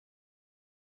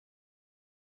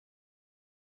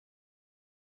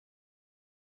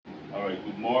Alright,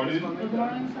 good morning. Good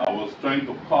morning, sir. I was trying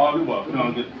to call you, but I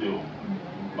couldn't get to you.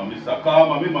 Mommy said, call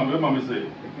mommy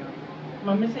say.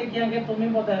 Mommy said can't get to me,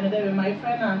 but I'm there with my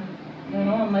friend, and you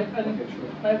know, my friend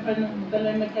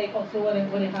tell me take also what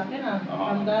happened, and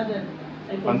from that,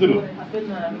 I told you what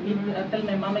happened. I tell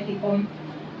my mom he come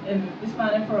this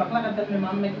morning 4 o'clock, and tell my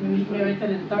mom make meet me right at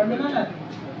the terminal,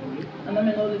 and I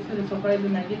know this is a surprise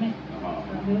they give me.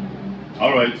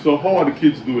 Alright, so how are the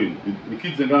kids doing? The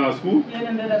kids in Ghana school?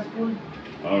 Yeah, they're at school.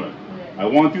 Alright. I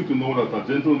want you to know that a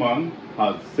gentleman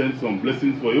has sent some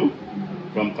blessings for you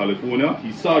from California.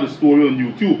 He saw the story on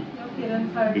YouTube. Okay, then,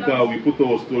 sir. Because we put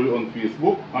our story on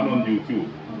Facebook and on YouTube.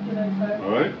 Okay, then, sir.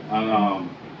 Alright? And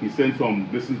he sent some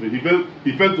blessings for you.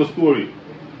 He felt the story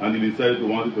and he decided to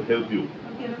want to help you.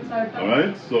 Okay, then, sir.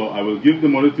 Alright? So I will give the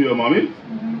money to your mommy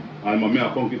and mommy will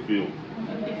account it for you.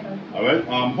 Okay, sir. Alright?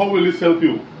 How will this help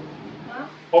you?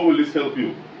 How will this help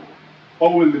you? How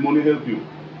will the money help you?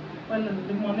 Well,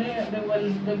 the money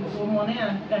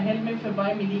can help me to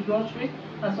buy me the grocery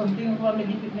and something for me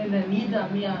the need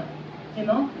and me, you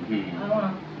know. I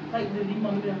want to take the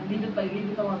money, leave it by leave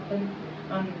it out and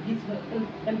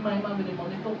help my mom with the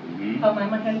money too. How my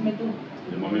mom help me too.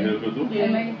 The mommy help you too?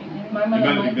 Yeah. My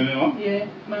mom. Yeah.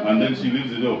 And then she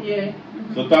leaves it out. Yeah.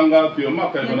 So thank God for your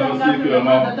mom. Because never see your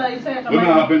mom. What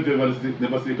happened to you?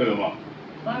 Never see your mom.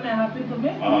 What happened to me?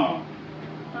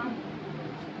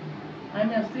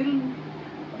 I'm still.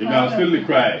 You may still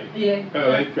cry. Yeah. Kind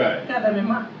of like cry.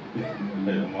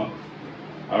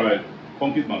 Alright.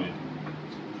 Punk it, mommy.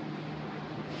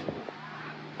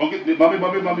 Punk it, mommy.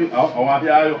 I want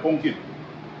to hear you punk it.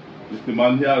 It's the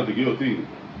man here to give you a thing.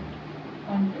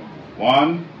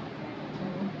 1,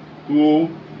 2,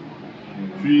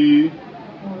 3,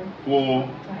 4,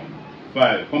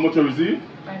 5. How much you receive?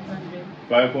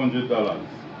 $500.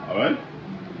 Alright?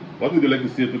 What would you like to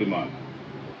say to the man?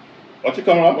 Watch your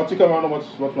camera, watch your camera.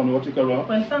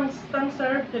 Well, thanks,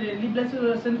 sir. The bless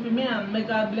you sent for me, and may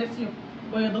God bless you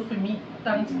what you do for me.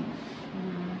 Thanks.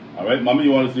 Alright, mommy,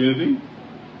 you want to say anything?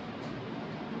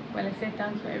 Well, I say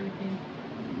thanks for everything.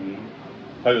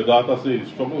 How your daughter say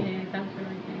it's trouble? Yeah, thanks for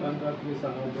everything. Thank God for Mr.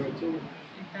 Albert too.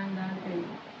 Thank God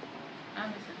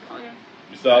for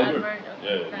Mr. Albert?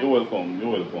 Yeah, you're welcome.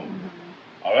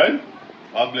 Alright?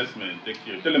 God bless me. Take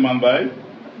care. Tell the man bye.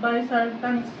 Bye, sir.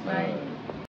 Thanks. Bye.